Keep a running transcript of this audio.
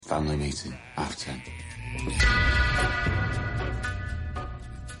Family meeting, after 10.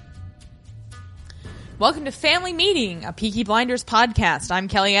 Welcome to Family Meeting, a Peaky Blinders podcast. I'm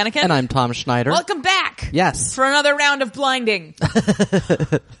Kelly Anakin. And I'm Tom Schneider. Welcome back. Yes. For another round of blinding.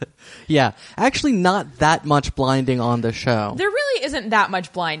 Yeah. Actually, not that much blinding on the show. There really isn't that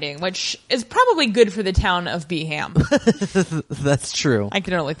much blinding, which is probably good for the town of Beeham. That's true. I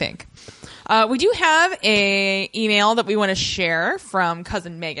can only think. We do have a email that we want to share from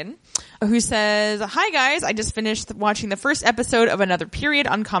cousin Megan, who says, "Hi guys, I just finished watching the first episode of Another Period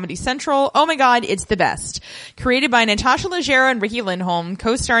on Comedy Central. Oh my god, it's the best. Created by Natasha Leggero and Ricky Lindholm,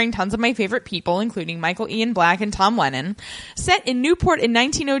 co-starring tons of my favorite people, including Michael Ian Black and Tom Lennon. Set in Newport in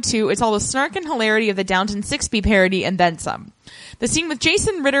 1902, it's all the snark and hilarity of the Downton Sixby parody and then some. The scene with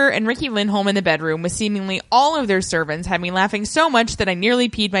Jason Ritter and Ricky Lindholm in the bedroom with seemingly all of their servants had me laughing so much that I nearly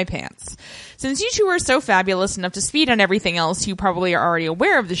peed my pants. Since you two are so fabulous enough to speed on everything else, you probably are already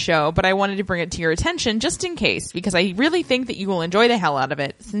aware of the show, but I wanted to bring it to your attention just in case, because I really think that you will enjoy the hell out of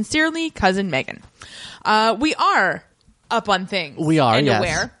it. Sincerely, cousin Megan." We are up on things. We are, and yes.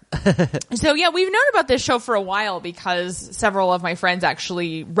 aware. So yeah, we've known about this show for a while because several of my friends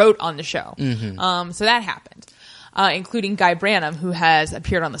actually wrote on the show. Mm-hmm. So that happened. Including Guy Branum, who has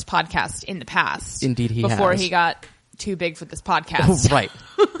appeared on this podcast in the past. Indeed he before has. he got too big for this podcast. Right.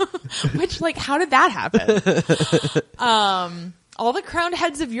 Which, like, how did that happen? All the crowned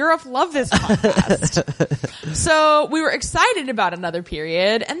heads of Europe love this podcast. So we were excited about Another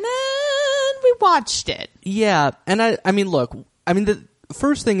Period, and then we watched it. Yeah. And I mean, look, the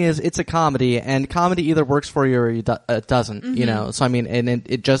first thing is it's a comedy, and comedy either works for you or it doesn't, you know? So I mean, and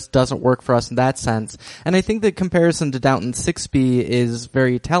it just doesn't work for us in that sense. And I think the comparison to Downton Sixby is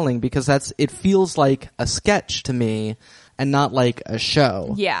very telling because it feels like a sketch to me and not like a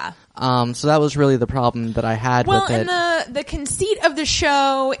show. Yeah. So that was really the problem that I had with it. Well, and the conceit of the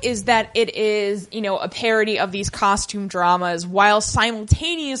show is that it is, you know, a parody of these costume dramas while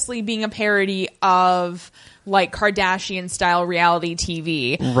simultaneously being a parody of like Kardashian-style reality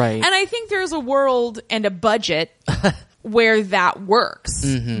TV. Right. And I think there's a world and a budget where that works.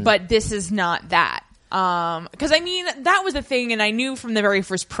 Mm-hmm. But this is not that. Cause I mean, that was the thing, and I knew from the very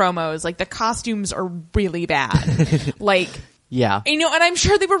first promos, like, the costumes are really bad. Like, yeah. you know, and I'm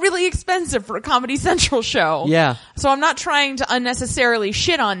sure they were really expensive for a Comedy Central show. Yeah. So I'm not trying to unnecessarily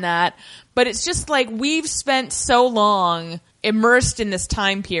shit on that, but it's just like we've spent so long immersed in this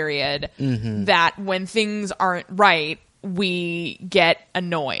time period that when things aren't right, we get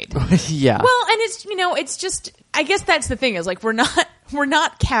annoyed. Yeah. Well, and it's, you know, it's just, I guess that's the thing is like we're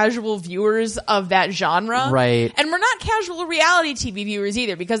not casual viewers of that genre. Right. And we're not casual reality TV viewers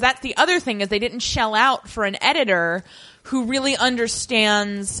either, because that's the other thing is they didn't shell out for an editor who really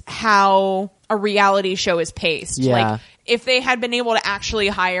understands how a reality show is paced. Yeah. Like, if they had been able to actually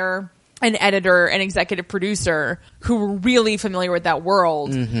hire an editor, an executive producer who were really familiar with that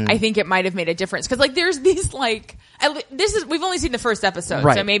world, I think it might have made a difference. Cause like there's these like, we've only seen the first episode,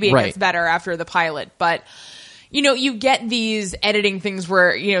 right, so maybe it gets better after the pilot, but you know, you get these editing things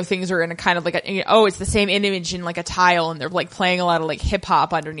where, you know, things are in a kind of like it's the same image in like a tile and they're like playing a lot of like hip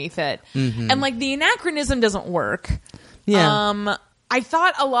hop underneath it. And like the anachronism doesn't work. Yeah. I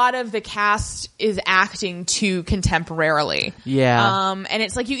thought a lot of the cast is acting too contemporarily. Yeah. And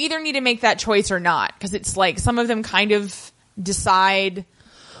it's like you either need to make that choice or not, because it's like some of them kind of decide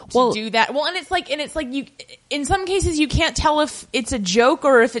to do that. Well, and it's like you, in some cases you can't tell if it's a joke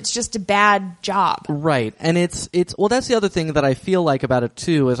or if it's just a bad job. Right. And it's well, that's the other thing that I feel like about it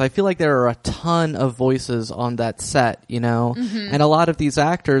too, is I feel like there are a ton of voices on that set, you know? And a lot of these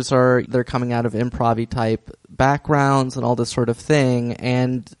actors they're coming out of improv-y type backgrounds and all this sort of thing,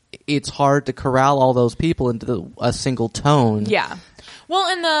 and it's hard to corral all those people into a single tone. Yeah. Well,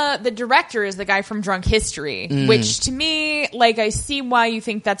 and the director is the guy from Drunk History, which to me, like, I see why you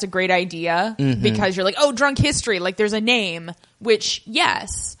think that's a great idea, because you're like, oh, Drunk History, like, there's a name, which,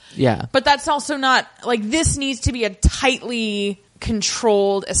 yes. Yeah. But that's also not, like, this needs to be a tightly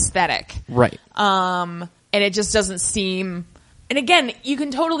controlled aesthetic. Right. And it just doesn't seem... And again, you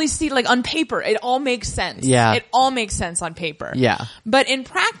can totally see, like, on paper, it all makes sense. Yeah. It all makes sense on paper. Yeah. But in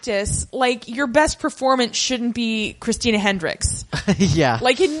practice, like, your best performance shouldn't be Christina Hendricks. Yeah.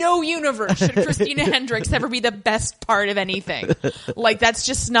 Like, in no universe should Christina Hendricks ever be the best part of anything. Like, that's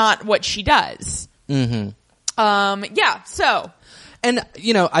just not what she does. Yeah, so. And,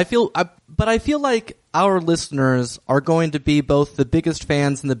 you know, I feel like our listeners are going to be both the biggest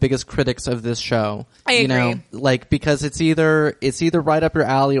fans and the biggest critics of this show. I agree. You know, like, because it's either right up your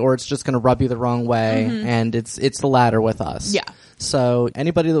alley or it's just going to rub you the wrong way, and it's the latter with us. Yeah. So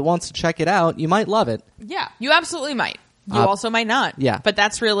anybody that wants to check it out, you might love it. Yeah, you absolutely might. You also might not. Yeah. But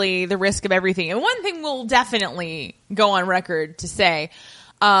that's really the risk of everything. And one thing we'll definitely go on record to say,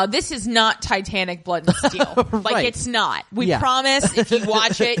 this is not Titanic Blood and Steel. Like, Right. it's not. We Yeah. promise if you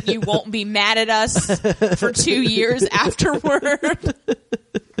watch it, you won't be mad at us for 2 years afterward.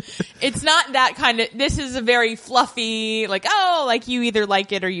 It's not that kind of, this is a very fluffy, like, oh, like you either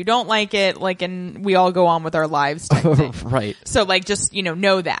like it or you don't like it, like, and we all go on with our lives type thing. Right. So, like, just,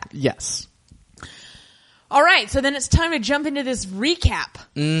 know that. Yes. All right, so then it's time to jump into this recap.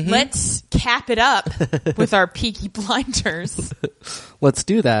 Mm-hmm. Let's cap it up with our Peaky Blinders. Let's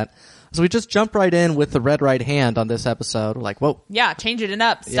do that. So we just jump right in with the red right hand on this episode. We're like, whoa. Yeah, changing it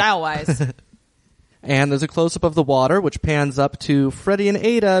up style-wise. And there's a close-up of the water, which pans up to Freddie and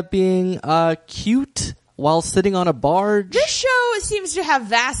Ada being cute while sitting on a barge. This show seems to have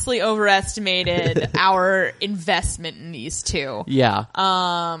vastly overestimated our investment in these two. Yeah.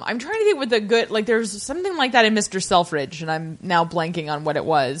 I'm trying to think what the good, like, there's something like that in Mr. Selfridge, and I'm now blanking on what it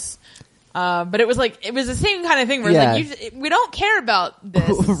was. But it was the same kind of thing where it's like, we don't care about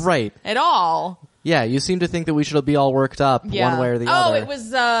this. Right. At all. Yeah, you seem to think that we should be all worked up one way or the other. Oh, it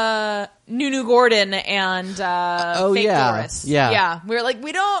was Nunu Gordon and Fake Doris. Yeah. Yeah. We were like,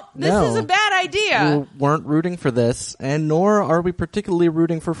 this is a bad idea. We weren't rooting for this, and nor are we particularly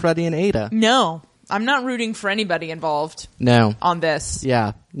rooting for Freddie and Ada. No. I'm not rooting for anybody involved. No. On this.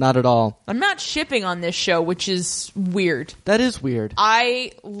 Yeah, not at all. I'm not shipping on this show, which is weird. That is weird.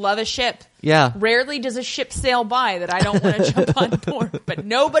 I love a ship. Yeah. Rarely does a ship sail by that I don't want to jump on board, but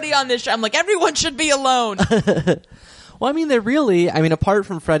nobody on this show. I'm like, everyone should be alone. Well, I mean, apart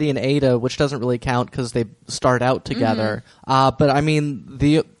from Freddie and Ada, which doesn't really count because they start out together, but I mean,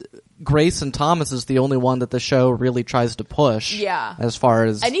 Grace and Thomas is the only one that the show really tries to push. Yeah. As far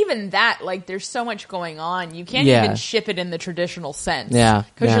as... And even that, like, there's so much going on. You can't even ship it in the traditional sense. Yeah.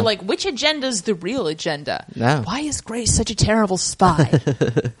 Because you're like, which agenda's the real agenda? Yeah. Why is Grace such a terrible spy?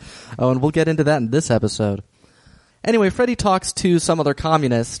 Oh, and we'll get into that in this episode. Anyway, Freddie talks to some other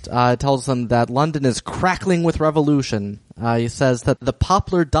communist, tells them that London is crackling with revolution. He says that the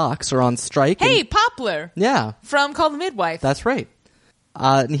Poplar Docks are on strike. Hey, Poplar! Yeah. From Call the Midwife. That's right.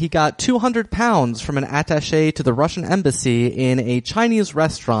 And he got 200 pounds from an attaché to the Russian embassy in a Chinese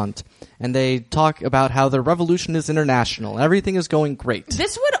restaurant. And they talk about how the revolution is international. Everything is going great.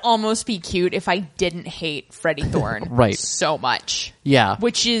 This would almost be cute if I didn't hate Freddie Thorne Right. so much. Yeah.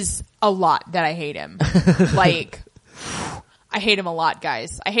 Which is a lot that I hate him. Like, I hate him a lot,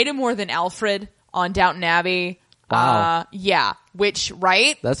 guys. I hate him more than Alfred on Downton Abbey. Wow. Yeah. Which,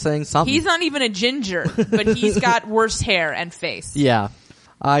 right? That's saying something. He's not even a ginger, but he's got worse hair and face. Yeah.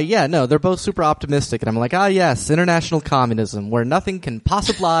 No, they're both super optimistic, and I'm like, yes, international communism, where nothing can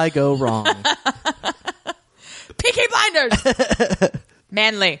possibly go wrong. Peaky Blinders!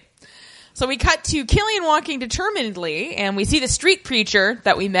 Manly. So we cut to Killian walking determinedly, and we see the street preacher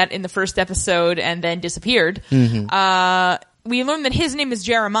that we met in the first episode and then disappeared. Mm-hmm. We learn that his name is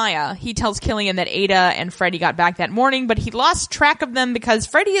Jeremiah. He tells Killian that Ada and Freddie got back that morning, but he lost track of them because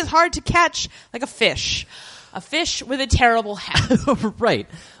Freddie is hard to catch like a fish. A fish with a terrible hat. Right.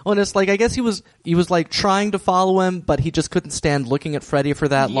 Well, and it's like, I guess he was like trying to follow him, but he just couldn't stand looking at Freddie for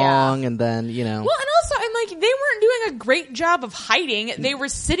that long, and then, Well, and also, I'm like, they weren't doing a great job of hiding. They were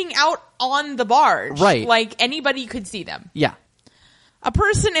sitting out on the barge. Right. Like, anybody could see them. Yeah. A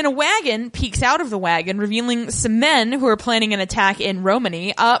person in a wagon peeks out of the wagon, revealing some men who are planning an attack in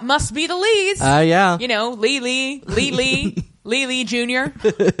Romany. Must be the Lees. Yeah. Lee Jr.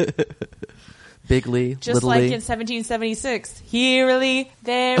 Big Lee, Just Little like Lee. in 1776. Here a Lee,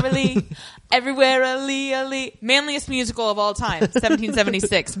 there a Lee, everywhere a Lee, a Lee. Manliest musical of all time,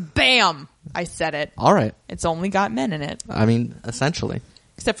 1776. Bam! I said it. All right. It's only got men in it. I mean, essentially.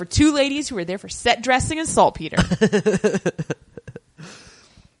 Except for two ladies who were there for set dressing and saltpeter.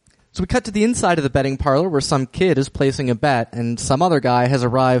 So we cut to the inside of the betting parlor where some kid is placing a bet, and some other guy has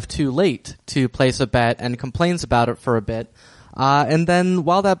arrived too late to place a bet and complains about it for a bit. And then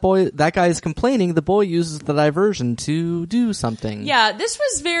while that guy is complaining, the boy uses the diversion to do something. Yeah, this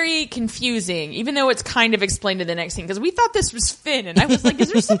was very confusing, even though it's kind of explained in the next scene, because we thought this was Finn, and I was like,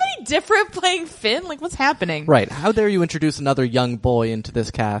 is there somebody different playing Finn? Like, what's happening? Right. How dare you introduce another young boy into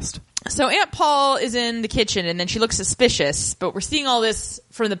this cast? So Aunt Paul is in the kitchen, and then she looks suspicious, but we're seeing all this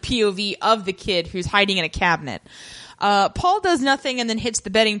from the POV of the kid who's hiding in a cabinet. Paul does nothing and then hits the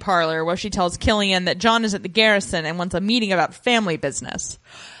betting parlor where she tells Killian that John is at the garrison and wants a meeting about family business.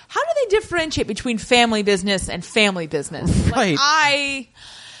 How do they differentiate between family business and family business? Right. Like, I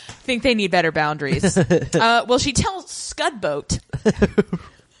think they need better boundaries. Well, she tells Scudboat,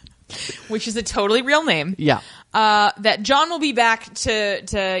 which is a totally real name. Yeah. that John will be back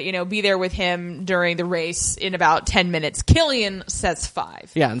to be there with him during the race in about 10 minutes. Killian says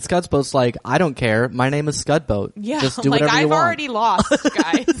 5. Yeah, and Scudboat's like, I don't care. My name is Scudboat. Yeah, just do whatever you I've want. already lost,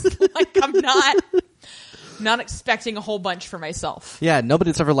 guys. I'm not expecting a whole bunch for myself. Yeah,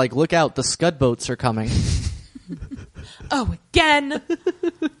 nobody's ever like, look out, the Scudboats are coming. Oh, again.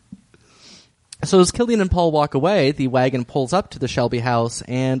 So as Killian and Paul walk away, the wagon pulls up to the Shelby house,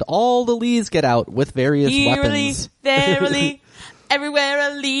 and all the Lees get out with various weapons. Verily,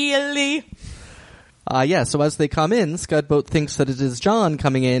 everywhere, Lee. Yeah, so as they come in, Scudboat thinks that it is John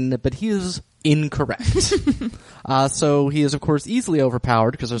coming in, but he is incorrect. So he is, of course, easily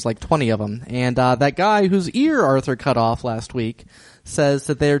overpowered, because there's like 20 of them. And that guy whose ear Arthur cut off last week says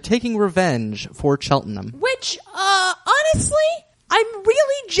that they're taking revenge for Cheltenham. Which, honestly, I'm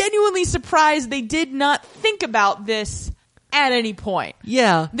really genuinely surprised they did not think about this at any point.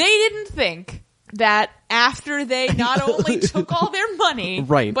 Yeah. They didn't think that after they not only took all their money,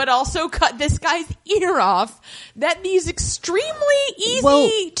 right, but also cut this guy's ear off, that these extremely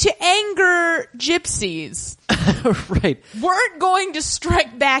easy to anger gypsies right. weren't going to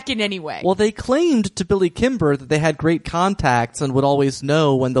strike back in any way. Well, they claimed to Billy Kimber that they had great contacts and would always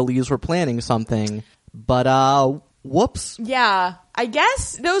know when the Lees were planning something. But, whoops. Yeah, I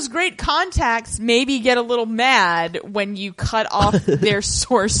guess those great contacts maybe get a little mad when you cut off their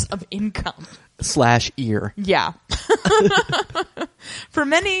source of income. / ear. Yeah. For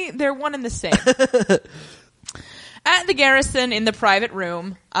many, they're one and the same. At the garrison in the private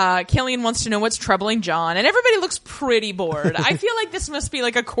room, Killian wants to know what's troubling John, and everybody looks pretty bored. I feel like this must be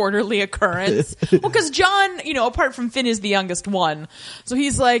like a quarterly occurrence. Well, because John, apart from Finn, is the youngest one. So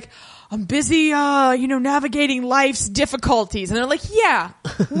he's like, I'm busy, navigating life's difficulties. And they're like, yeah,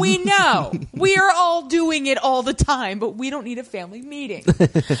 we know. We are all doing it all the time, but we don't need a family meeting.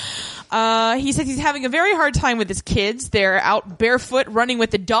 He says he's having a very hard time with his kids. They're out barefoot running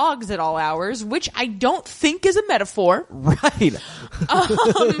with the dogs at all hours, which I don't think is a metaphor. Right.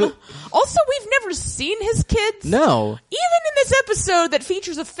 Also, we've never seen his kids. No. Even in this episode that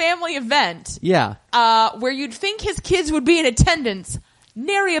features a family event. Yeah. Where you'd think his kids would be in attendance.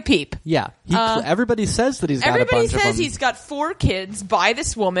 Nary a peep. Yeah. Everybody says that he's got a bunch of them. Everybody says he's got 4 kids by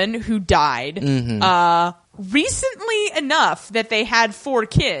this woman who died. Recently enough that they had 4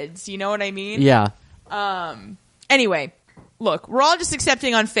 kids. You know what I mean? Yeah. Anyway, look, we're all just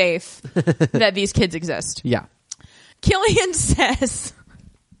accepting on faith that these kids exist. Yeah. Killian says,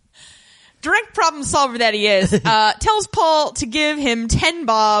 direct problem solver that he is, tells Paul to give him 10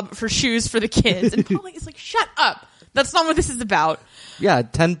 bob for shoes for the kids. And Paul is like, shut up. That's not what this is about. Yeah,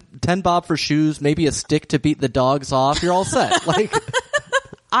 10 bob for shoes, maybe a stick to beat the dogs off. You're all set. Like,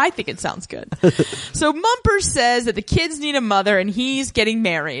 I think it sounds good. So Mumper says that the kids need a mother and he's getting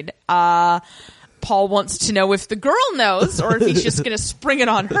married. Paul wants to know if the girl knows or if he's just going to spring it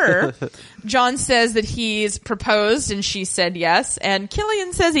on her. John says that he's proposed and she said yes. And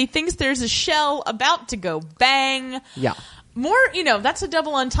Killian says he thinks there's a shell about to go bang. Yeah. More, that's a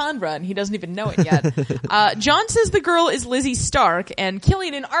double entendre, and he doesn't even know it yet. John says the girl is Lizzie Stark, and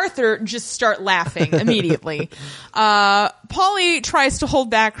Killian and Arthur just start laughing immediately. Polly tries to hold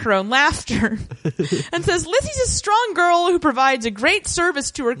back her own laughter and says Lizzie's a strong girl who provides a great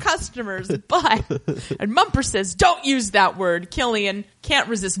service to her customers, but... And Mumper says, don't use that word. Killian can't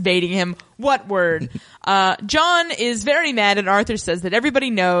resist baiting him. What word? John is very mad, and Arthur says that everybody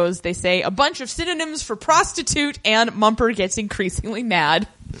knows. They say a bunch of synonyms for prostitute, and Mumper gets increasingly mad.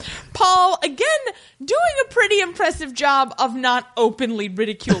 Paul, again, doing a pretty impressive job of not openly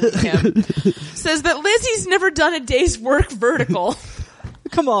ridiculing him, says that Lizzie's never done a day's work vertical.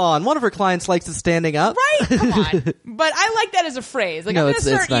 Come on, one of her clients likes it standing up. Right? Come on. But I like that as a phrase. Like, No, I'm going to it's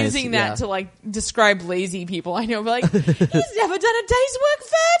start nice, using yeah. that to, like, describe lazy people I know. But, like, he's never done a day's work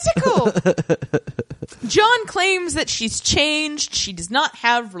vertical. John claims that she's changed. She does not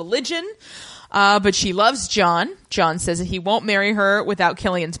have religion. But she loves John. John says that he won't marry her without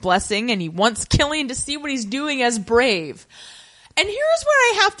Killian's blessing, and he wants Killian to see what he's doing as brave. And here's where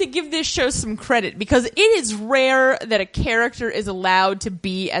I have to give this show some credit, because it is rare that a character is allowed to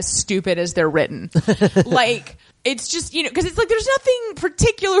be as stupid as they're written. Like, it's just, because it's like there's nothing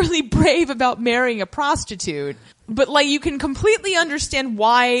particularly brave about marrying a prostitute. But, like, you can completely understand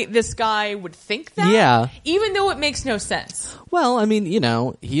why this guy would think that. Yeah. Even though it makes no sense. Well, I mean,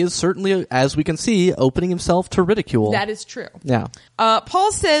 he is certainly, as we can see, opening himself to ridicule. That is true. Yeah.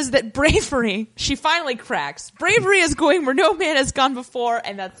 Paul says that bravery, she finally cracks. Bravery is going where no man has gone before,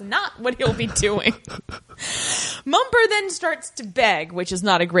 and that's not what he'll be doing. Mumper then starts to beg, which is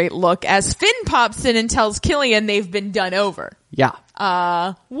not a great look, as Finn pops in and tells Killian they've been done over. Yeah.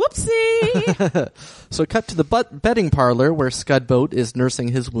 Whoopsie. So cut to the betting parlor where Scudboat is nursing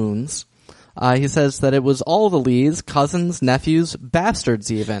his wounds. He says that it was all the Lees, cousins, nephews,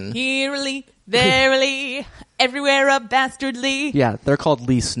 bastards even. Eerily, verily, everywhere a bastard Lee. Yeah, they're called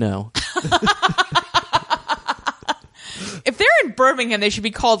Lee Snow. If they're in Birmingham, they should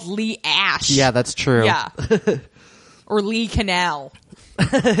be called Lee Ash. Yeah, that's true. Yeah. Or Lee Canal.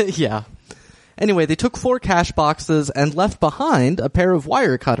 Yeah. Anyway, they took 4 cash boxes and left behind a pair of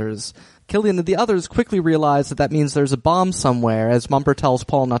wire cutters. Killian and the others quickly realize that means there's a bomb somewhere, as Mumper tells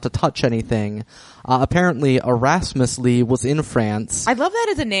Paul not to touch anything. Apparently, Erasmus Lee was in France. I love that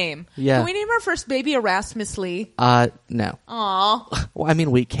as a name. Yeah. Can we name our first baby Erasmus Lee? No. Aw. Well, I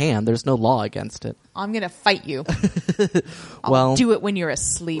mean, we can. There's no law against it. I'm gonna fight you. I'll Well, do it when you're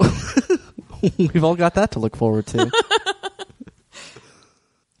asleep. we've all got that to look forward to.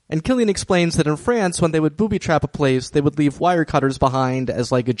 And Killian explains that in France, when they would booby-trap a place, they would leave wire cutters behind as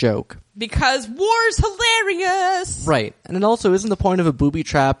like a joke. Because war's hilarious! Right. And it also isn't the point of a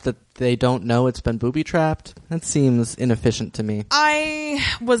booby-trap that they don't know it's been booby-trapped? That seems inefficient to me. I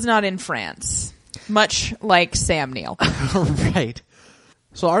was not in France. Much like Sam Neill. Right.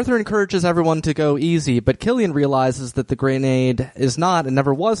 So Arthur encourages everyone to go easy, but Killian realizes that the grenade is not and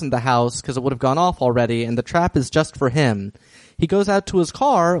never was in the house because it would have gone off already, and the trap is just for him. He goes out to his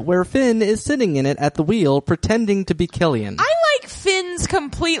car, where Finn is sitting in it at the wheel, pretending to be Killian. I like Finn's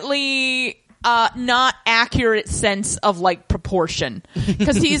completely not accurate sense of like proportion.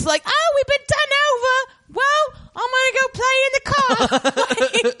 Because he's like, oh, we've been done over. Well, I'm gonna go play in the car.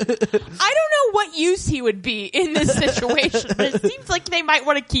 Like, I don't know what use he would be in this situation. But it seems like they might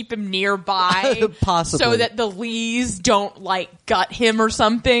want to keep him nearby. Possibly. So that the Lees don't like gut him or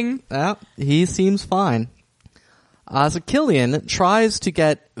something. He seems fine. So Killian tries to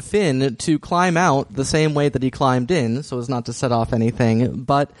get Finn to climb out the same way that he climbed in, so as not to set off anything,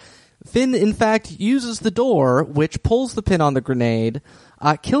 but Finn, in fact, uses the door, which pulls the pin on the grenade.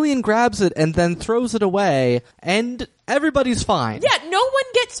 Killian grabs it and then throws it away, and everybody's fine. Yeah, no one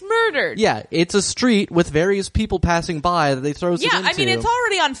gets murdered. Yeah, it's a street with various people passing by that they throws it into. Yeah, I mean, it's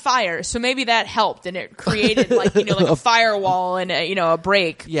already on fire, so maybe that helped, and it created, like, like a firewall and, a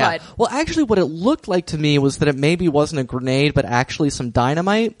break. Yeah. But Well, actually, what it looked like to me was that it maybe wasn't a grenade, but actually some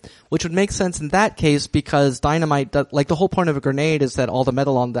dynamite, which would make sense in that case because dynamite, like, the whole point of a grenade is that all the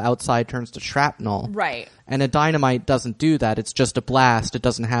metal on the outside turns to shrapnel. Right. And a dynamite doesn't do that. It's just a blast. It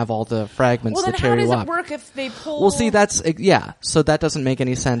doesn't have all the fragments Well, that then tear how does you it up. work if they pull... Well, see, so that doesn't make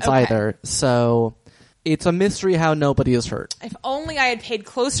any sense Okay. either. So it's a mystery how nobody is hurt. If only I had paid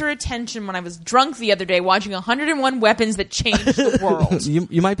closer attention when I was drunk the other day watching 101 Weapons That Changed the World.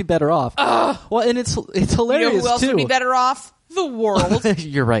 You might be better off. Well, and it's hilarious, You know who else too. would be better off? The world.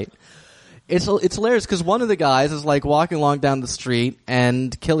 You're right. It's hilarious because one of the guys is like walking along down the street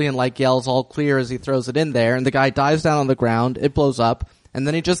and Killian like yells all clear as he throws it in there and the guy dives down on the ground, it blows up, and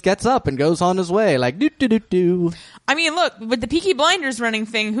then he just gets up and goes on his way like doo doo doo doo. I mean, look, with the Peaky Blinders running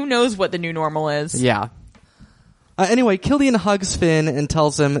thing, who knows what the new normal is? Yeah. Anyway, Killian hugs Finn and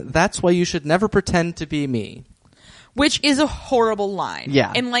tells him, that's why you should never pretend to be me. Which is a horrible line.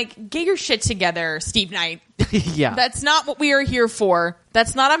 Yeah. And like, get your shit together, Steve Knight. Yeah. That's not what we are here for.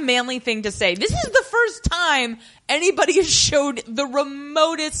 That's not a manly thing to say. This is the first time anybody has showed the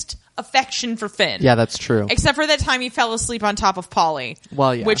remotest affection for Finn. Yeah, that's true. Except for that time he fell asleep on top of Polly.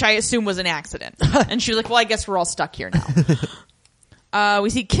 Well, yeah. Which I assume was an accident. And she was like, well, I guess we're all stuck here now. We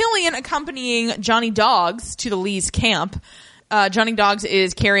see Killian accompanying Johnny Dogs to the Lee's camp. Johnny Dogs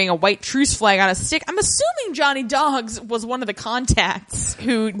is carrying a white truce flag on a stick. I'm assuming Johnny Dogs was one of the contacts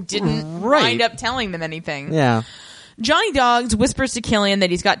who didn't wind up telling them anything. Yeah. Johnny Dogs whispers to Killian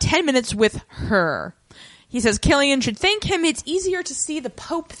that he's got 10 minutes with her. He says Killian should thank him. It's easier to see the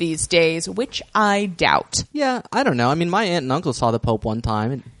Pope these days, which I doubt. Yeah, I don't know. I mean, my aunt and uncle saw the Pope one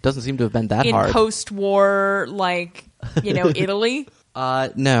time. It doesn't seem to have been that In hard. post-war, Italy.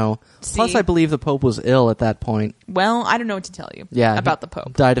 No. See? Plus, I believe the Pope was ill at that point. Well, I don't know what to tell you about the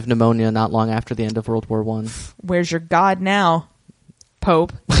Pope. Died of pneumonia not long after the end of World War I. Where's your God now,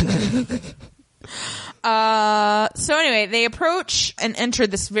 Pope? So anyway, they approach and enter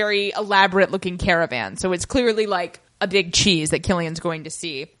this very elaborate looking caravan. So it's clearly like a big cheese that Killian's going to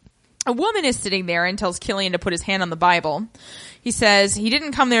see. A woman is sitting there and tells Killian to put his hand on the Bible. He says he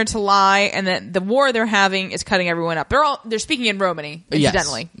didn't come there to lie and that the war they're having is cutting everyone up. They're speaking in Romany,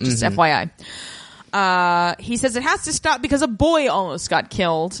 incidentally. Yes. Just FYI. He says it has to stop because a boy almost got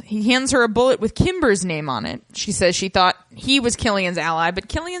killed. He hands her a bullet with Kimber's name on it. She says she thought he was Killian's ally, but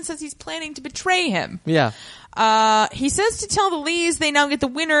Killian says he's planning to betray him. Yeah. He says to tell the Lees they now get the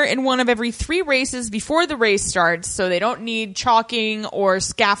winner in one of every 3 races before the race starts, so they don't need chalking or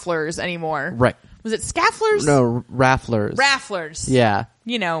scafflers anymore. Right. Was it scafflers? No, rafflers. Rafflers. Yeah.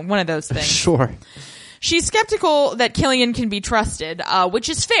 You know, one of those things. Sure. She's skeptical that Killian can be trusted, which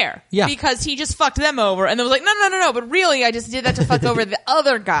is fair. Yeah. Because he just fucked them over and then was like, no, but really I just did that to fuck over the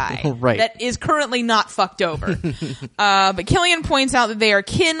other guy. Right. That is currently not fucked over. But Killian points out that they are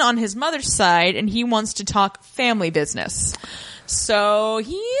kin on his mother's side and he wants to talk family business. So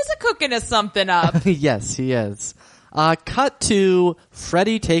he's cooking us something up. Yes, he is. Cut to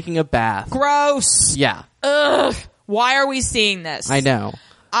Freddy taking a bath. Gross. Yeah. Ugh. Why are we seeing this? I know.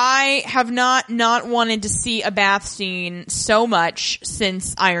 I have not wanted to see a bath scene so much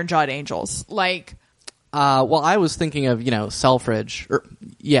since Iron Jawed Angels. Like, well, I was thinking of, Selfridge.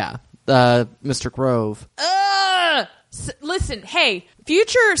 Mr. Grove. Listen, hey,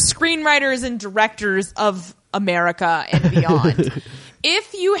 future screenwriters and directors of America and beyond.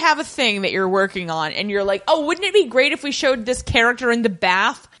 If you have a thing that you're working on and you're like, oh, wouldn't it be great if we showed this character in the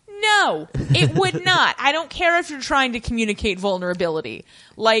bath? No, it would not. I don't care if you're trying to communicate vulnerability.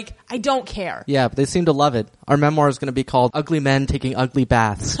 Like, I don't care. Yeah, but they seem to love it. Our memoir is going to be called Ugly Men Taking Ugly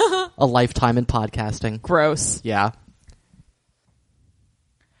Baths. A Lifetime in Podcasting. Gross. Yeah.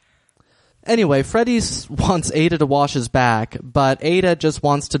 Anyway, Freddy wants Ada to wash his back, but Ada just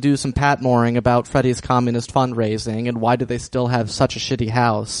wants to do some pat-mooring about Freddy's communist fundraising and why do they still have such a shitty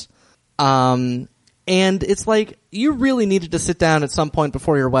house. And it's like, you really needed to sit down at some point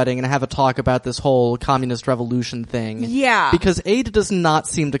before your wedding and have a talk about this whole communist revolution thing. Yeah. Because Ada does not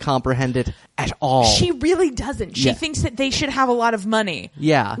seem to comprehend it at all. She really doesn't. She thinks that they should have a lot of money.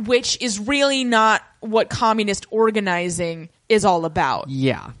 Yeah. Which is really not what communist organizing is all about.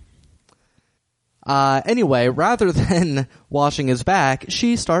 Yeah. Anyway, rather than washing his back,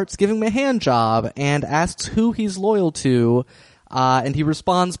 she starts giving him a hand job and asks who he's loyal to, and he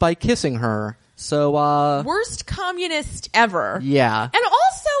responds by kissing her. So, worst communist ever. Yeah. And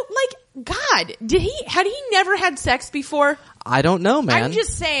also, like, God, had he never had sex before? I don't know, man. I'm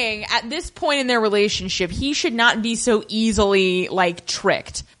just saying, at this point in their relationship, he should not be so easily, like,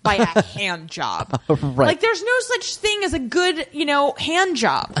 tricked by a hand job. Right. Like, there's no such thing as a good, hand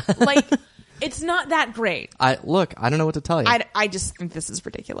job. Like, it's not that great. I don't know what to tell you. I just think this is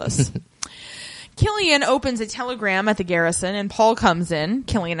ridiculous. Killian opens a telegram at the garrison and Paul comes in.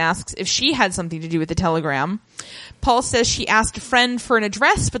 Killian asks if she had something to do with the telegram. Paul says she asked a friend for an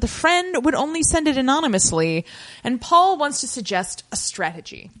address, but the friend would only send it anonymously. And Paul wants to suggest a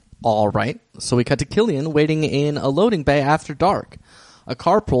strategy. All right. So we cut to Killian waiting in a loading bay after dark. A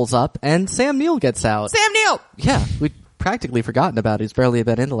car pulls up and Sam Neill gets out. Sam Neill! Yeah, we'd practically forgotten about it. He's barely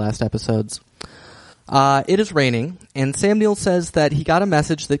been in the last episodes. It is raining, and Sam Neill says that he got a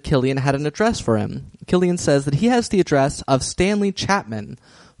message that Killian had an address for him. Killian says that he has the address of Stanley Chapman,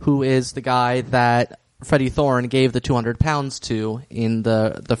 who is the guy that Freddie Thorne gave the £200 to in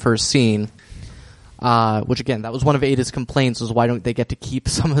the first scene. Which, again, that was one of Ada's complaints, was why don't they get to keep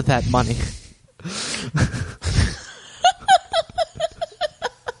some of that money?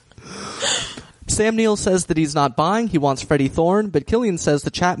 Sam Neill says that he's not buying, he wants Freddie Thorne, but Killian says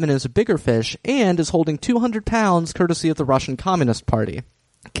that Chapman is a bigger fish and is holding £200 courtesy of the Russian Communist Party.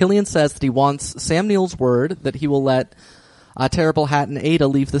 Killian says that he wants Sam Neill's word that he will let Terrible Hat and Ada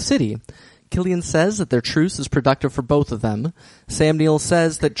leave the city. Killian says that their truce is productive for both of them. Sam Neill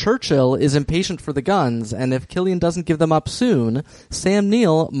says that Churchill is impatient for the guns, and if Killian doesn't give them up soon, Sam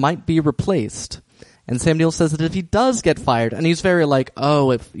Neill might be replaced. And Sam Neill says that if he does get fired, and he's very like,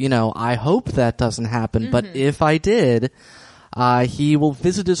 I hope that doesn't happen, but if I did, he will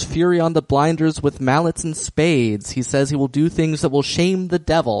visit his fury on the blinders with mallets and spades. He says he will do things that will shame the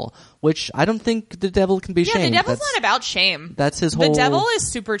devil, which I don't think the devil can be shamed. Yeah, the devil's not about shame. That's his whole... The devil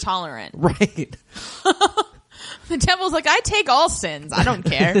is super tolerant. Right. The devil's like, I take all sins. I don't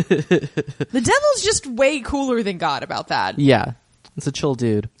care. The devil's just way cooler than God about that. Yeah. It's a chill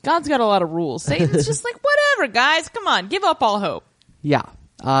dude. God's got a lot of rules. Satan's just like, whatever, guys. Come on. Give up all hope. Yeah.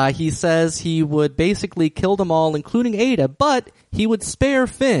 He says he would basically kill them all, including Ada, but he would spare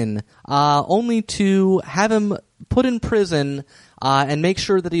Finn, only to have him put in prison, and make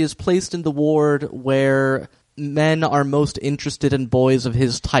sure that he is placed in the ward where men are most interested in boys of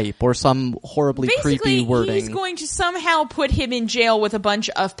his type, or some horribly creepy wording. He's going to somehow put him in jail with a bunch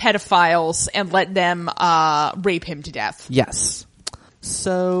of pedophiles and let them rape him to death. Yes.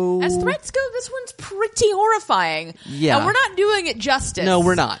 So... As threats go, this one's pretty horrifying. Yeah. And we're not doing it justice. No,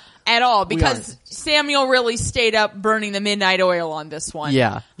 we're not. at all, because Samuel really stayed up burning the midnight oil on this one.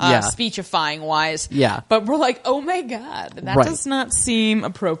 Yeah. Speechifying wise. Yeah. But we're like, oh my God, that does not seem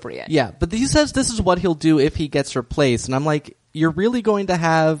appropriate. Yeah, but he says this is what he'll do if he gets replaced. And I'm like, you're really going to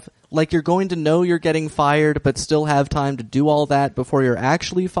have, like, you're going to know you're getting fired, but still have time to do all that before you're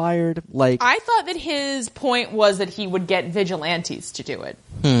actually fired? Like, I thought that his point was that he would get vigilantes to do it.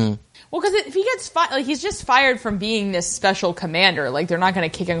 Well, because if he gets fired, like, he's just fired from being this special commander. Like, they're not going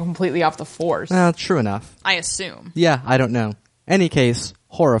to kick him completely off the force. True enough. I assume. Yeah, I don't know. Any case,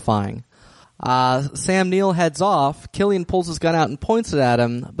 horrifying. Sam Neill heads off. Killian pulls his gun out and points it at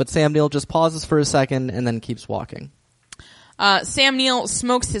him, but Sam Neill just pauses for a second and then keeps walking. Sam Neill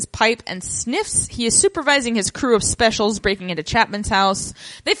smokes his pipe and sniffs. He is supervising his crew of specials breaking into Chapman's house.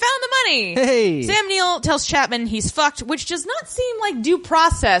 They found the money! Hey! Sam Neill tells Chapman he's fucked, which does not seem like due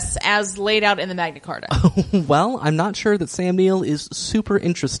process as laid out in the Magna Carta. Well, I'm not sure that Sam Neill is super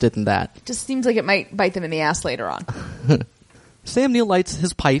interested in that. Just seems like it might bite them in the ass later on. Sam Neill lights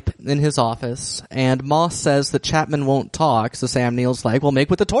his pipe in his office, and Moss says that Chapman won't talk, so Sam Neill's like, well, make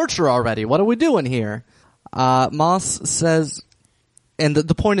with the torture already. What are we doing here? Moss says, and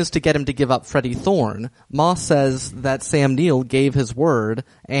the point is to get him to give up Freddie Thorne. Moss says that Sam Neill gave his word,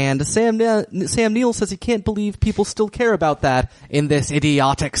 and Sam Neill says he can't believe people still care about that in this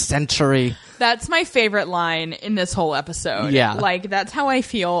idiotic century. That's my favorite line in this whole episode. Yeah. Like, that's how I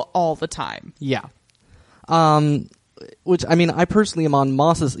feel all the time. Yeah. Which, I mean, I personally am on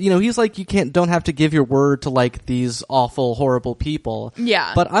Moss's, he's like, don't have to give your word to, like, these awful, horrible people.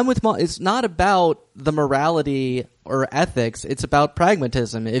 Yeah. But I'm with Moss. It's not about the morality or ethics. It's about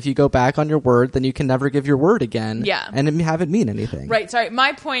pragmatism. If you go back on your word, then you can never give your word again. Yeah. And have it mean anything. Right, sorry.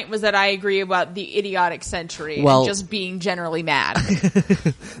 My point was that I agree about the idiotic century Well, and just being generally mad.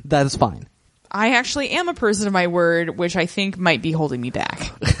 That is fine. I actually am a person of my word, which I think might be holding me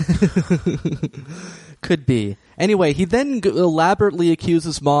back. Could be. Anyway, he then elaborately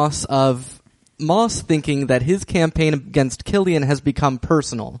accuses Moss thinking that his campaign against Killian has become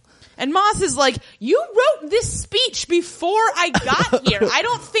personal. And Moss is like, you wrote this speech before I got here. I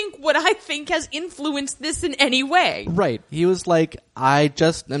don't think what I think has influenced this in any way. Right. He was like, I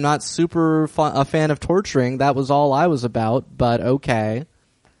just am not super a fan of torturing. That was all I was about, but okay.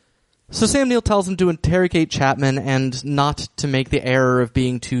 So Sam Neill tells him to interrogate Chapman and not to make the error of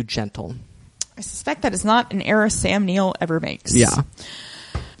being too gentle. I suspect that is not an error Sam Neill ever makes. Yeah.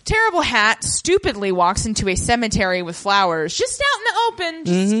 Terrible Hat stupidly walks into a cemetery with flowers, just out in the open.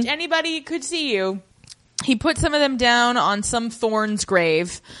 Just anybody could see you. He puts some of them down on some Thorne's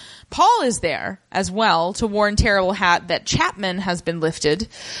grave. Paul is there as well to warn Terrible Hat that Chapman has been lifted.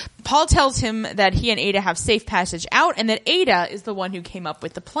 Paul tells him that he and Ada have safe passage out and that Ada is the one who came up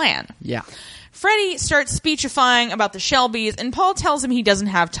with the plan. Yeah. Freddie starts speechifying about the Shelbys and Paul tells him he doesn't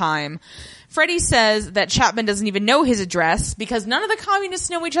have time. Freddie says that Chapman doesn't even know his address because none of the communists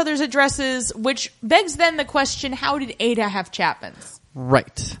know each other's addresses, which begs then the question, how did Ada have Chapman's?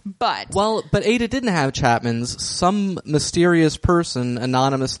 Right. But Ada didn't have Chapman's. Some mysterious person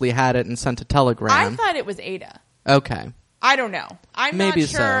anonymously had it and sent a telegram. I thought it was Ada. Okay. I don't know. I'm Maybe not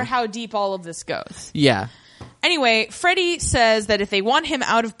sure so. how deep all of this goes. Yeah. Anyway, Freddie says that if they want him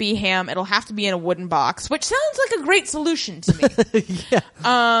out of Beeham, it'll have to be in a wooden box, which sounds like a great solution to me.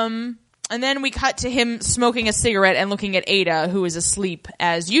 Yeah. And then we cut to him smoking a cigarette and looking at Ada, who is asleep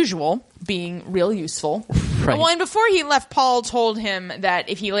as usual, being real useful. Right. Well, and before he left, Paul told him that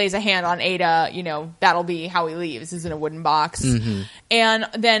if he lays a hand on Ada, that'll be how he leaves, is in a wooden box. Mm-hmm. And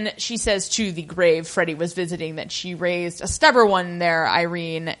then she says to the grave Freddie was visiting that she raised a stubborn one there,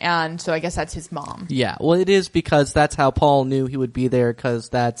 Irene, and so I guess that's his mom. Yeah, well, it is because that's how Paul knew he would be there, because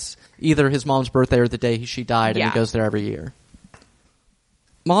that's either his mom's birthday or the day she died, and he goes there every year.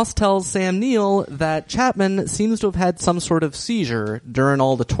 Moss tells Sam Neill that Chapman seems to have had some sort of seizure during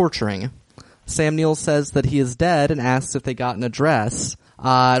all the torturing. Sam Neill says that he is dead and asks if they got an address.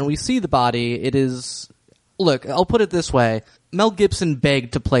 And we see the body. It is... Look, I'll put it this way. Mel Gibson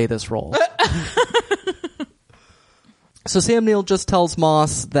begged to play this role. So Sam Neill just tells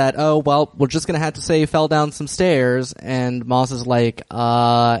Moss that, we're just going to have to say he fell down some stairs. And Moss is like,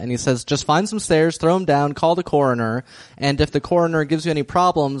 and he says, just find some stairs, throw him down, call the coroner. And if the coroner gives you any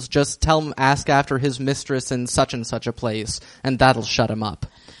problems, just tell him, ask after his mistress in such and such a place. And that'll shut him up.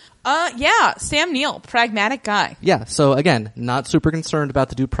 Yeah, Sam Neill, pragmatic guy. Yeah, so again, not super concerned about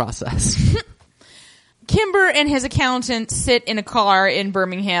the due process. Kimber and his accountant sit in a car in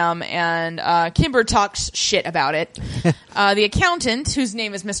Birmingham, and Kimber talks shit about it. The accountant, whose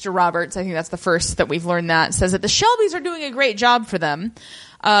name is Mr. Roberts, I think that's the first that we've learned that, says that the Shelbys are doing a great job for them.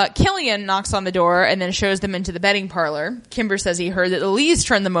 Killian knocks on the door and then shows them into the betting parlor. Kimber says he heard that the Lees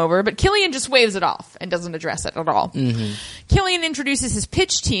turned them over, but Killian just waves it off and doesn't address it at all. Mm-hmm. Killian introduces his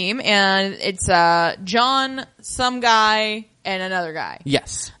pitch team, and it's John, some guy, and another guy.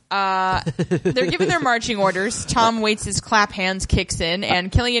 Yes. They're given their marching orders. Tom Waits' clap hands kicks in,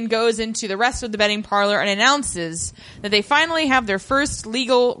 and Killian goes into the rest of the betting parlor and announces that they finally have their first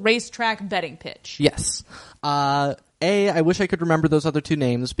legal racetrack betting pitch. Yes. I wish I could remember those other two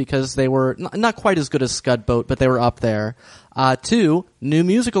names because they were not quite as good as Scudboat, but they were up there. 2, new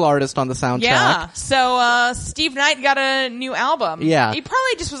musical artist on the soundtrack. Yeah. So, Steve Knight got a new album. Yeah. He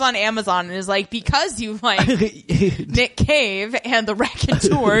probably just was on Amazon and is like, because you like Nick Cave and the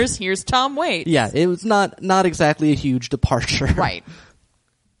Raconteurs, here's Tom Waits. Yeah, it was not exactly a huge departure. Right.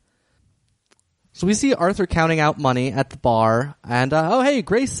 So we see Arthur counting out money at the bar, and oh hey,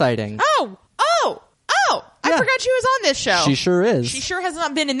 Grace sighting. Oh! I forgot she was on this show. She sure is. She sure has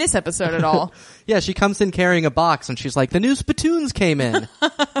not been in this episode at all. Yeah, she comes in carrying a box, and she's like, the new spittoons came in.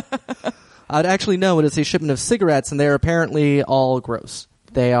 I'd actually know it is a shipment of cigarettes, and they're apparently all gross.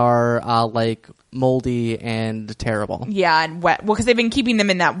 They are, like, moldy and terrible. Yeah, and wet. Well, because they've been keeping them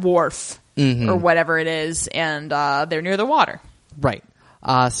in that wharf, or whatever it is, and they're near the water. Right.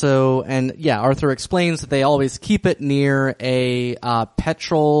 Arthur explains that they always keep it near a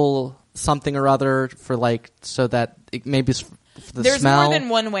petrol something or other for like so that it maybe for the there's smell. More than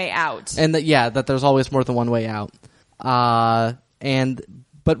one way out, and that there's always more than one way out. But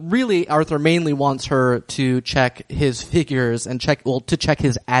really, Arthur mainly wants her to check his figures and to check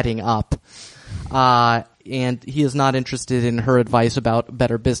his adding up. And he is not interested in her advice about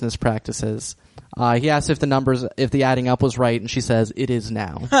better business practices. He asks if the adding up was right, and she says it is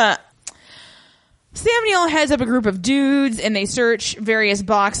now. Sam Neill heads up a group of dudes, and they search various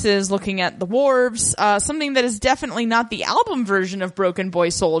boxes looking at the wharves. Something that is definitely not the album version of Broken Boy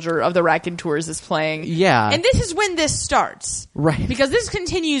Soldier of the Raconteurs is playing. Yeah. And this is when this starts. Right. Because this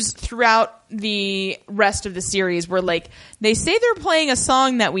continues throughout the rest of the series where, like, they say they're playing a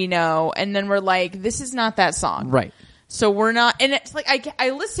song that we know, and then we're like, this is not that song. Right. So we're not, and it's like, I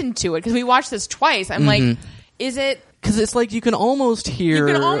listened to it, because we watched this twice. I'm like, is it... Because it's like you can almost hear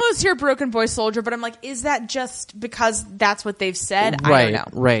Broken Boy Soldier, but I'm like, is that just because that's what they've said? Right, I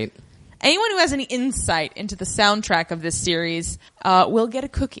don't know. Right. Anyone who has any insight into the soundtrack of this series will get a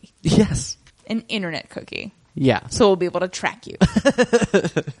cookie. Yes. An internet cookie. Yeah. So we'll be able to track you.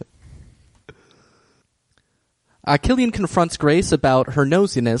 Killian confronts Grace about her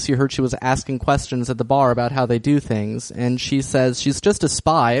nosiness. You heard she was asking questions at the bar about how they do things, and she says she's just a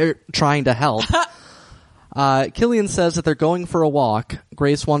spy trying to help. Killian says that they're going for a walk.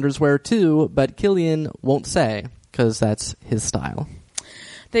 Grace wonders where to, but Killian won't say, because that's his style.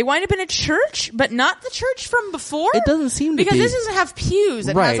 They wind up in a church, but not the church from before? It doesn't seem to be. Because this doesn't have pews.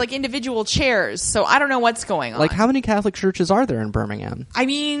 It Right. has, like, individual chairs, so I don't know what's going on. Like, how many Catholic churches are there in Birmingham? I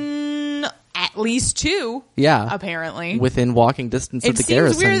mean, at least 2. Yeah. Apparently. Within walking distance of the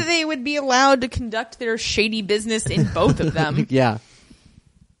garrison. It seems weird that they would be allowed to conduct their shady business in both of them. Yeah.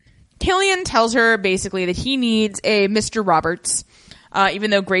 Killian tells her basically that he needs a Mr. Roberts,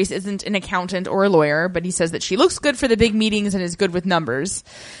 even though Grace isn't an accountant or a lawyer, but he says that she looks good for the big meetings and is good with numbers.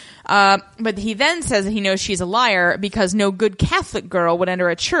 But he then says that he knows she's a liar because no good Catholic girl would enter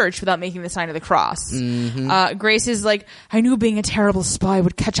a church without making the sign of the cross. Mm-hmm. Grace is like, I knew being a terrible spy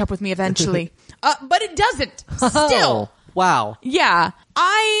would catch up with me eventually. But it doesn't. Still. Wow. Yeah.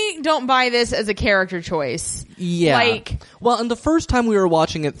 I don't buy this as a character choice. Yeah. Well, and the first time we were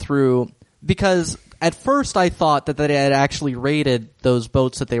watching it through, because at first I thought that they had actually raided those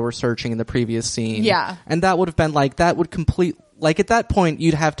boats that they were searching in the previous scene. Yeah. And that would have been like, that would complete, like at that point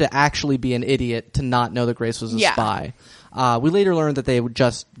you'd have to actually be an idiot to not know that Grace was a spy. We later learned that they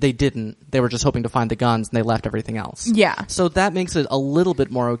didn't. They were just hoping to find the guns and they left everything else. Yeah. So that makes it a little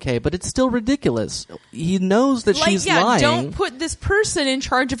bit more okay, but it's still ridiculous. He knows that she's lying. Don't put this person in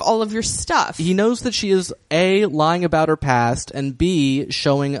charge of all of your stuff. He knows that she is A, lying about her past, and B,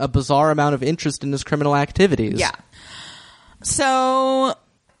 showing a bizarre amount of interest in his criminal activities. Yeah. So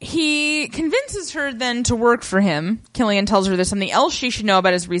he convinces her then to work for him. Killian tells her there's something else she should know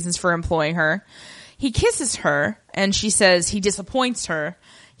about his reasons for employing her. He kisses her, and she says he disappoints her.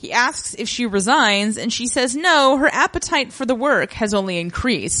 He asks if she resigns, and she says no, her appetite for the work has only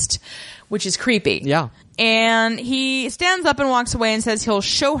increased, which is creepy. Yeah. And he stands up and walks away and says he'll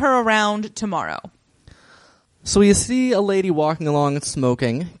show her around tomorrow. So you see a lady walking along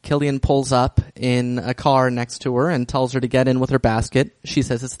smoking. Killian pulls up in a car next to her and tells her to get in with her basket. She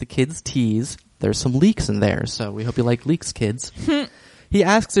says it's the kids' teas. There's some leeks in there, so we hope you like leeks, kids. He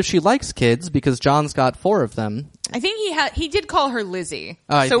asks if she likes kids because John's got 4 of them. I think he did call her Lizzie.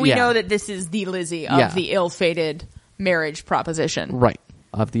 So we yeah. know that this is the Lizzie of the ill-fated marriage proposition. Right.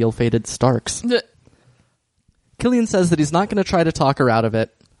 Of the ill-fated Starks. Killian says that he's not going to try to talk her out of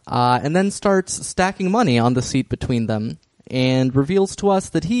it, and then starts stacking money on the seat between them, and reveals to us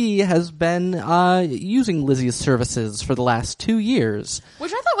that he has been using Lizzie's services for the last 2 years.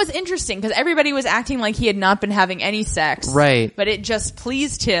 Which I thought was interesting, because everybody was acting like he had not been having any sex. Right. But it just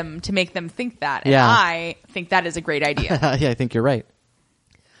pleased him to make them think that. And Yeah. I think that is a great idea. Yeah, I think you're right.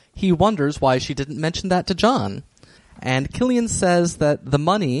 He wonders why she didn't mention that to John. And Killian says that the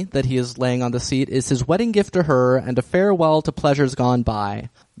money that he is laying on the seat is his wedding gift to her and a farewell to pleasures gone by.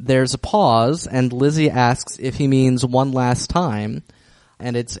 There's a pause, and Lizzie asks if he means one last time,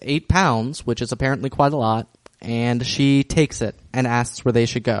 and it's £8, which is apparently quite a lot, and she takes it and asks where they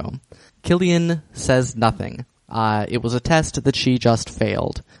should go. Killian says nothing. It was a test that she just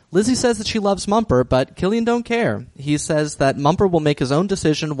failed. Lizzie says that she loves Mumper, but Killian don't care. He says that Mumper will make his own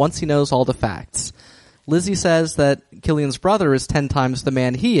decision once he knows all the facts. Lizzie says that Killian's brother is 10 times the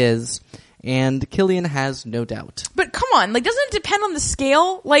man he is, and Killian has no doubt. But come on, like, doesn't it depend on the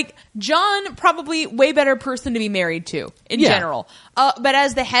scale? Like, John, probably way better person to be married to, in general. But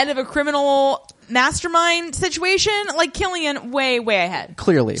as the head of a criminal mastermind situation, like, Killian, way, way ahead.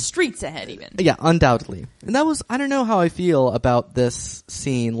 Clearly. Streets ahead, even. Yeah, undoubtedly. And that was, I don't know how I feel about this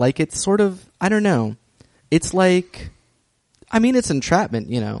scene. Like, it's sort of, I don't know. It's like, I mean, it's entrapment,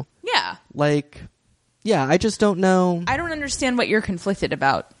 you know. Yeah. Like, yeah, I just don't know. I don't understand what you're conflicted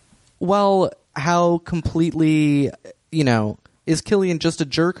about. Well, how completely, you know, is Killian just a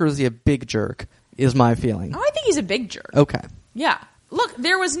jerk or is he a big jerk, is my feeling. Oh, I think he's a big jerk. Okay. Yeah. Look,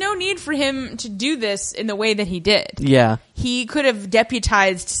 there was no need for him to do this in the way that he did. Yeah. He could have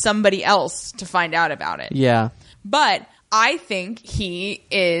deputized somebody else to find out about it. Yeah. But I think he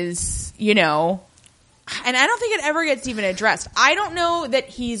is, you know, and I don't think it ever gets even addressed. I don't know that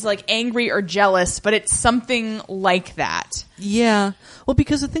he's like angry or jealous, but it's something like that. Yeah. Well,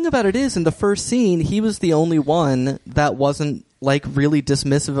 because the thing about it is, in the first scene, he was the only one that wasn't like really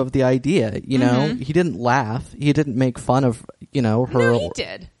dismissive of the idea, you know? He didn't laugh. He didn't make fun of, you know, her. No, he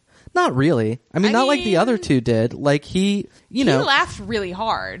did. Not really. I mean, not like the other two did. Like he know. He laughed really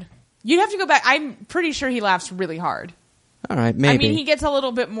hard. You'd have to go back. I'm pretty sure he laughs really hard. All right, maybe. I mean, he gets a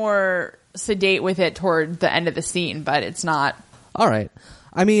little bit more sedate with it toward the end of the scene, but it's not. All right.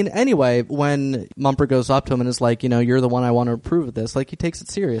 I mean, anyway, when Mumper goes up to him and is like, you know, you're the one I want to approve of this, like, he takes it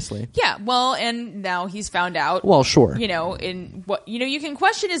seriously. Yeah, well, and now he's found out. Well, sure. You know, in what, you know, you can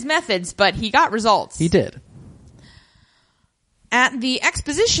question his methods, but he got results. He did. At the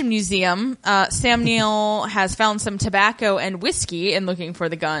Exposition Museum, Sam Neill has found some tobacco and whiskey in looking for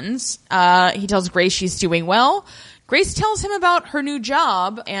the guns. He tells Grace she's doing well. Grace tells him about her new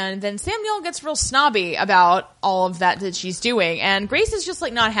job, and then Sam Neill gets real snobby about all of that she's doing, and Grace is just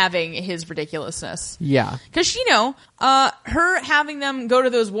like not having his ridiculousness. Yeah. Because, you know, her having them go to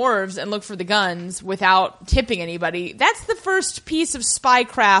those wharves and look for the guns without tipping anybody, that's the first piece of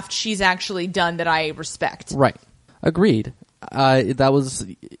spycraft she's actually done that I respect. Right. Agreed. That was,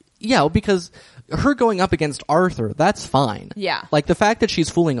 yeah, because her going up against Arthur, that's fine. Yeah. Like, the fact that she's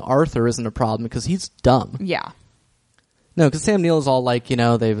fooling Arthur isn't a problem because he's dumb. Yeah. No, because Sam Neill is all like, you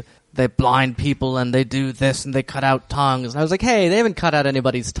know, they blind people and they do this and they cut out tongues. And I was like, hey, they haven't cut out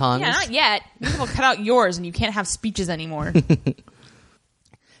anybody's tongues. Yeah, not yet. People cut out yours and you can't have speeches anymore.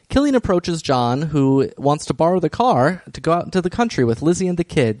 Killian approaches John, who wants to borrow the car to go out into the country with Lizzie and the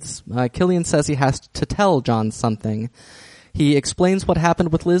kids. Killian says he has to tell John something. He explains what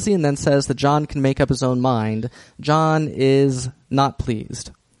happened with Lizzie and then says that John can make up his own mind. John is not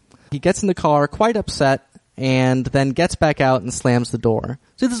pleased. He gets in the car, quite upset, and then gets back out and slams the door.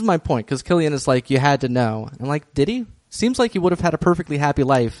 So this is my point, because Killian is like, you had to know. I'm like, did he? Seems like he would have had a perfectly happy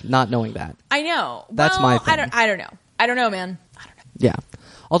life not knowing that. I know. That's my thing. I don't know. I don't know, man. I don't know. Yeah.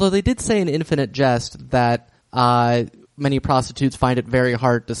 Although they did say in Infinite Jest that many prostitutes find it very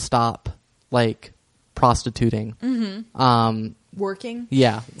hard to stop, like, prostituting. Mm-hmm. Working?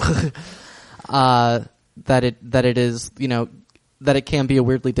 Yeah. That it is, you know, that it can be a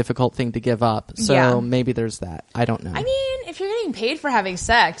weirdly difficult thing to give up. So maybe there's that. I don't know. I mean, if you're getting paid for having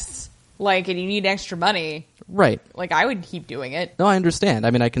sex, like, and you need extra money, right? Like, I would keep doing it. No, I understand.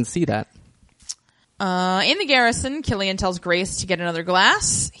 I mean, I can see that. In the garrison, Killian tells Grace to get another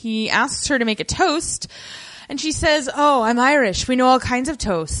glass. He asks her to make a toast, and she says, "Oh, I'm Irish. We know all kinds of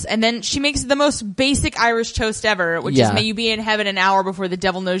toasts." And then she makes the most basic Irish toast ever, which is, "May you be in heaven an hour before the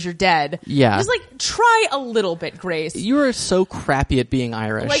devil knows you're dead." Yeah. Just like, try a little bit, Grace. You are so crappy at being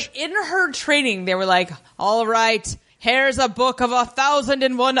Irish. Like, in her training, they were like, "All right, here's a book of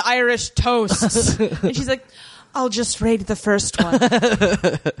 1,001 Irish toasts. And she's like, I'll just read the first one.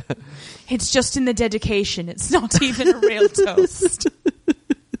 It's just in the dedication. It's not even a real toast.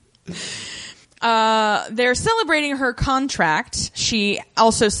 They're celebrating her contract. She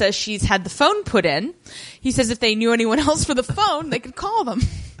also says she's had the phone put in. He says if they knew anyone else for the phone, they could call them.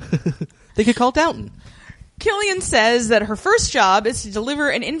 They could call Downton. Killian says that her first job is to deliver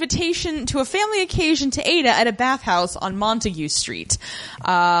an invitation to a family occasion to Ada at a bathhouse on Montague Street.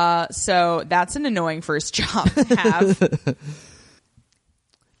 So that's an annoying first job to have.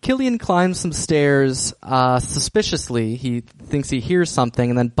 Killian climbs some stairs suspiciously. He thinks he hears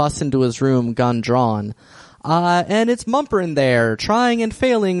something and then busts into his room, gun drawn. And it's Mumper in there, trying and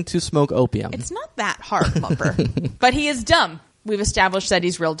failing to smoke opium. It's not that hard, Mumper. But he is dumb. We've established that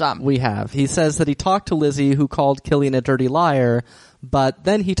he's real dumb. We have. He says that he talked to Lizzie, who called Killian a dirty liar, but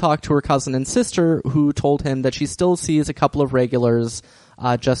then he talked to her cousin and sister, who told him that she still sees a couple of regulars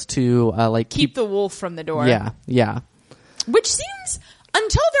just to keep the wolf from the door. Yeah. Which seems,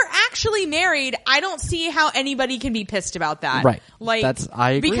 until they're actually married, I don't see how anybody can be pissed about that. Right.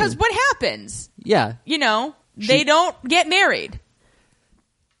 I agree. Because what happens? Yeah. They don't get married.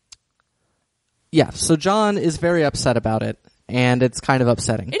 Yeah, so John is very upset about it. And it's kind of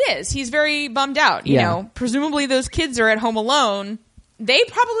upsetting. It is. He's very bummed out. You know, presumably those kids are at home alone. They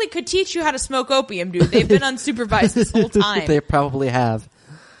probably could teach you how to smoke opium, dude. They've been unsupervised this whole time. They probably have.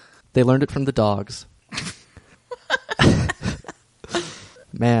 They learned it from the dogs.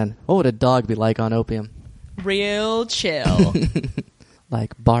 Man, what would a dog be like on opium? Real chill.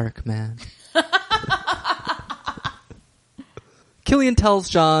 Like bark, man. Killian tells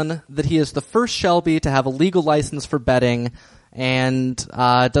John that he is the first Shelby to have a legal license for betting, and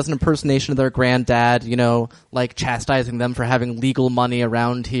does an impersonation of their granddad, like chastising them for having legal money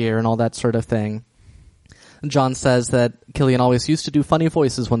around here and all that sort of thing. And John says that Killian always used to do funny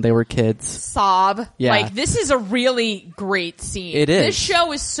voices when they were kids. Sob. Yeah. This is a really great scene. It is.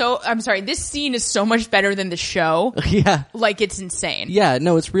 This scene is so much better than the show. Yeah. It's insane. Yeah,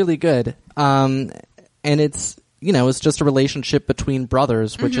 no, it's really good. And it's, it's just a relationship between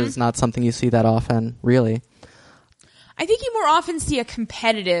brothers, which is not something you see that often, really. I think you more often see a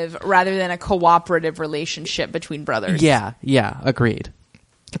competitive rather than a cooperative relationship between brothers. Yeah, agreed.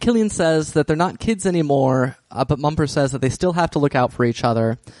 Killian says that they're not kids anymore, but Mumper says that they still have to look out for each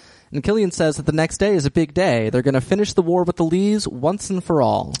other. And Killian says that the next day is a big day. They're going to finish the war with the Lees once and for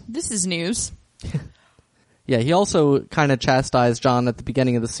all. This is news. Yeah, he also kind of chastised John at the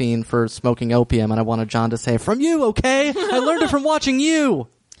beginning of the scene for smoking opium, and I wanted John to say, "From you, okay? I learned it from watching you."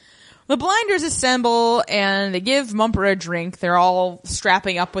 The blinders assemble, and they give Mumper a drink. They're all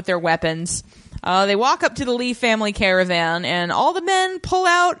strapping up with their weapons. They walk up to the Lee family caravan, and all the men pull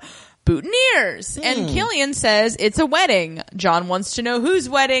out boutonnieres. And Killian says it's a wedding. John wants to know whose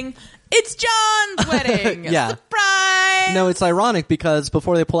wedding. It's John's wedding. Yeah. Surprise! No, it's ironic because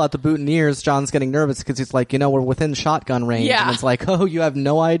before they pull out the boutonnieres, John's getting nervous because he's like, we're within shotgun range. Yeah. And it's like, oh, you have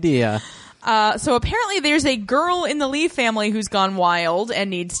no idea. So apparently there's a girl in the Lee family who's gone wild and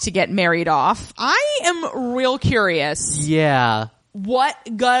needs to get married off. I am real curious. Yeah. What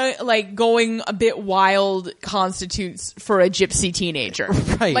going a bit wild constitutes for a gypsy teenager.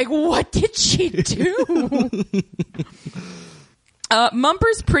 Right. What did she do?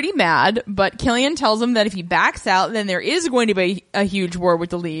 Mumper's pretty mad, but Killian tells him that if he backs out, then there is going to be a huge war with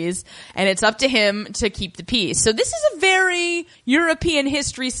the Lees, and it's up to him to keep the peace. So this is a very European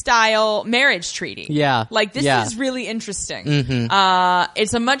history style marriage treaty. Yeah. This is really interesting. Mm-hmm.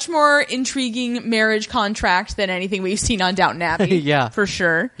 It's a much more intriguing marriage contract than anything we've seen on Downton Abbey. Yeah. For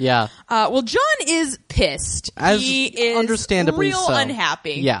sure. Yeah. Well, John is pissed. He is understandably real so.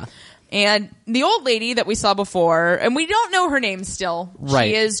 unhappy. Yeah. And the old lady that we saw before, and we don't know her name still.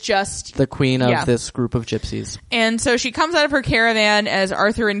 Right. She is just the queen of this group of gypsies. And so she comes out of her caravan as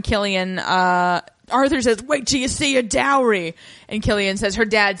Arthur and Killian, Arthur says, "Wait till you see a dowry." And Killian says, "Her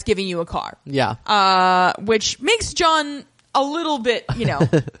dad's giving you a car." Yeah. Which makes John a little bit,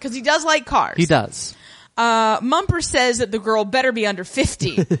 because he does like cars. He does. Mumper says that the girl better be under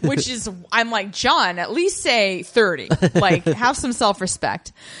 50, which is, I'm like, John, at least say 30. Have some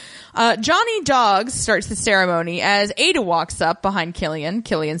self-respect. Johnny Dogs starts the ceremony as Ada walks up behind Killian.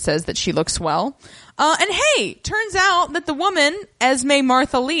 Killian says that she looks well. And hey, turns out that the woman, Esme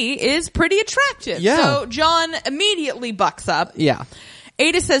Martha Lee, is pretty attractive. Yeah. So John immediately bucks up. Yeah.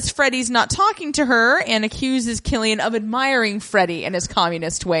 Ada says Freddie's not talking to her and accuses Killian of admiring Freddie and his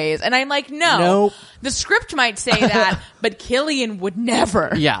communist ways. And I'm like, no. Nope. The script might say that, but Killian would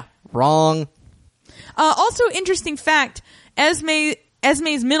never. Yeah. Wrong. Also, interesting fact, Esme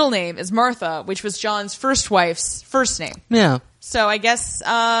Esme's middle name is Martha, which was John's first wife's first name. Yeah. So I guess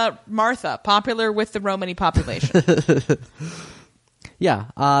Martha, popular with the Romany population.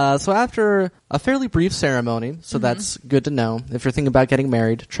 Yeah. So after a fairly brief ceremony, so that's good to know. If you're thinking about getting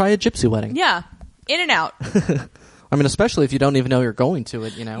married, try a gypsy wedding. Yeah. In and out. I mean, especially if you don't even know you're going to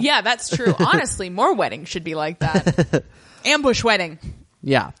it, you know? Yeah, that's true. Honestly, more weddings should be like that. Ambush wedding.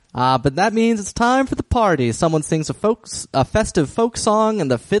 Yeah. But that means it's time for the party. Someone sings a festive folk song and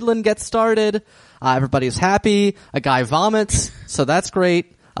the fiddling gets started. Everybody's happy. A guy vomits. So that's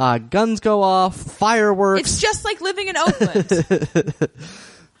great. Guns go off. Fireworks. It's just like living in Oakland.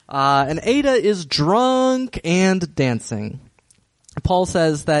 And Ada is drunk and dancing. Paul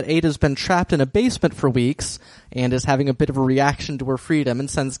says that Ada's been trapped in a basement for weeks and is having a bit of a reaction to her freedom and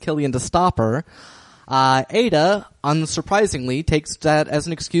sends Killian to stop her. Ada, unsurprisingly, takes that as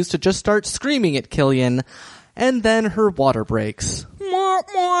an excuse to just start screaming at Killian, and then her water breaks. Never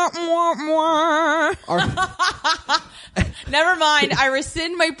mind. I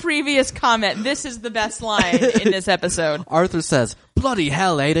rescind my previous comment. This is the best line in this episode. Arthur says, "Bloody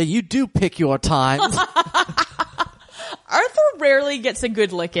hell, Ada, you do pick your times." Arthur rarely gets a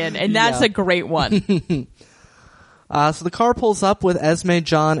good lick in, and that's a great one. So the car pulls up with Esme,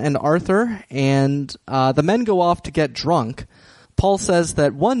 John, and Arthur, and the men go off to get drunk. Paul says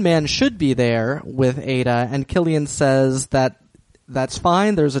that one man should be there with Ada, and Killian says that that's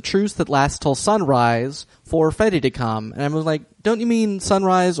fine. There's a truce that lasts till sunrise for Freddie to come. And I was like, don't you mean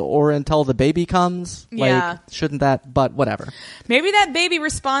sunrise or until the baby comes? Yeah. Like, shouldn't that? But whatever. Maybe that baby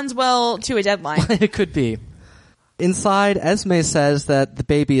responds well to a deadline. It could be. Inside, Esme says that the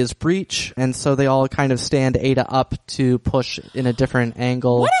baby is breech, and so they all kind of stand Ada up to push in a different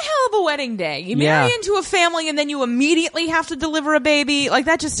angle. What a hell of a wedding day. You marry into a family and then you immediately have to deliver a baby. Like,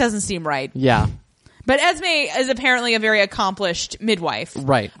 that just doesn't seem right. Yeah. But Esme is apparently a very accomplished midwife.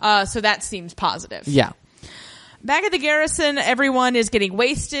 Right. So that seems positive. Yeah. Back at the garrison, everyone is getting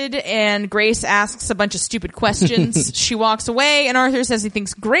wasted, and Grace asks a bunch of stupid questions. She walks away, and Arthur says he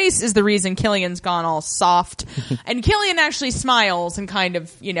thinks Grace is the reason Killian's gone all soft. And Killian actually smiles and kind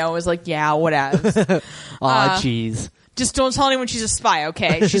of, is like, yeah, whatever. Aw, jeez. Just don't tell anyone she's a spy,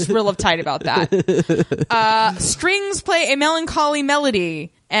 okay? She's real uptight about that. Strings play a melancholy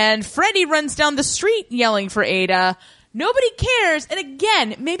melody, and Freddie runs down the street yelling for Ada. Nobody cares, and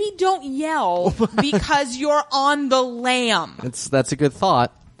again, maybe don't yell because you're on the lam. That's a good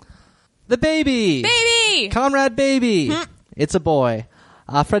thought. The baby! Baby! Conrad baby! It's a boy.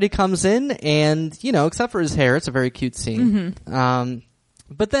 Freddie comes in, and, except for his hair, it's a very cute scene.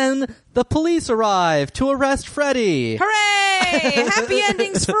 But then the police arrive to arrest Freddie. Hooray! Happy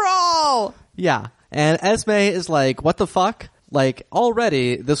endings for all! Yeah. And Esme is like, what the fuck? Like,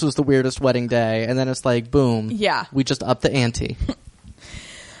 already, this was the weirdest wedding day, and then it's like, boom. Yeah. We just upped the ante.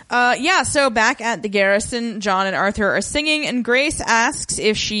 So back at the garrison, John and Arthur are singing, and Grace asks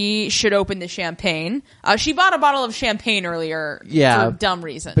if she should open the champagne. She bought a bottle of champagne earlier for dumb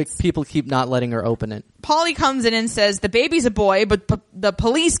reasons. But people keep not letting her open it. Polly comes in and says, the baby's a boy, but the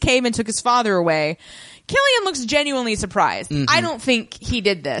police came and took his father away. Killian looks genuinely surprised. I don't think he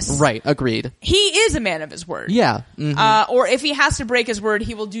did this. Right, agreed. He is a man of his word. Yeah. Or if he has to break his word,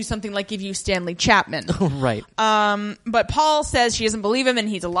 he will do something like give you Stanley Chapman. Right. But Paul says she doesn't believe him and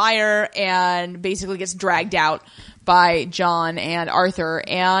he's a liar, and basically gets dragged out by John and Arthur,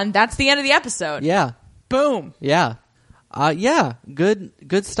 and that's the end of the episode. Yeah. Boom. Yeah.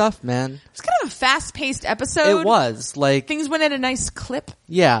 Good stuff, man. It's kind of a fast-paced episode. It was. Like, things went at a nice clip.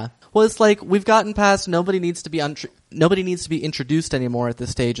 Yeah. Well, it's like we've gotten past nobody needs to be introduced anymore at this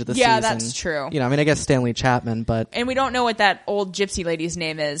stage of the season. Yeah, that's true. I guess Stanley Chapman, but and we don't know what that old gypsy lady's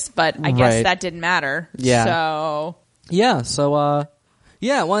name is, but I guess that didn't matter. Yeah. So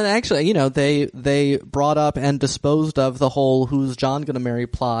well, actually, they brought up and disposed of the whole who's John gonna marry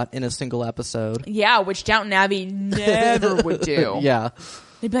plot in a single episode. Yeah, which Downton Abbey never would do. Yeah.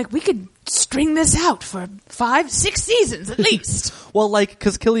 They'd be like, we could string this out for 5-6 seasons at least. Well,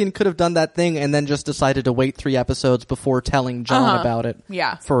 because Killian could have done that thing and then just decided to wait 3 episodes before telling John about it.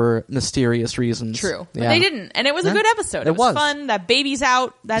 Yeah. For mysterious reasons. True. Yeah. But they didn't. And it was a good episode. It was fun. That baby's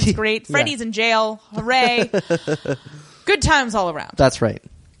out. That's great. Freddie's in jail. Hooray. Good times all around. That's right.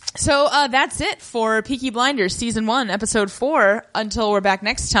 So that's it for Peaky Blinders Season 1, Episode 4. Until we're back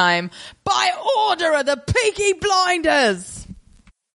next time, by order of the Peaky Blinders!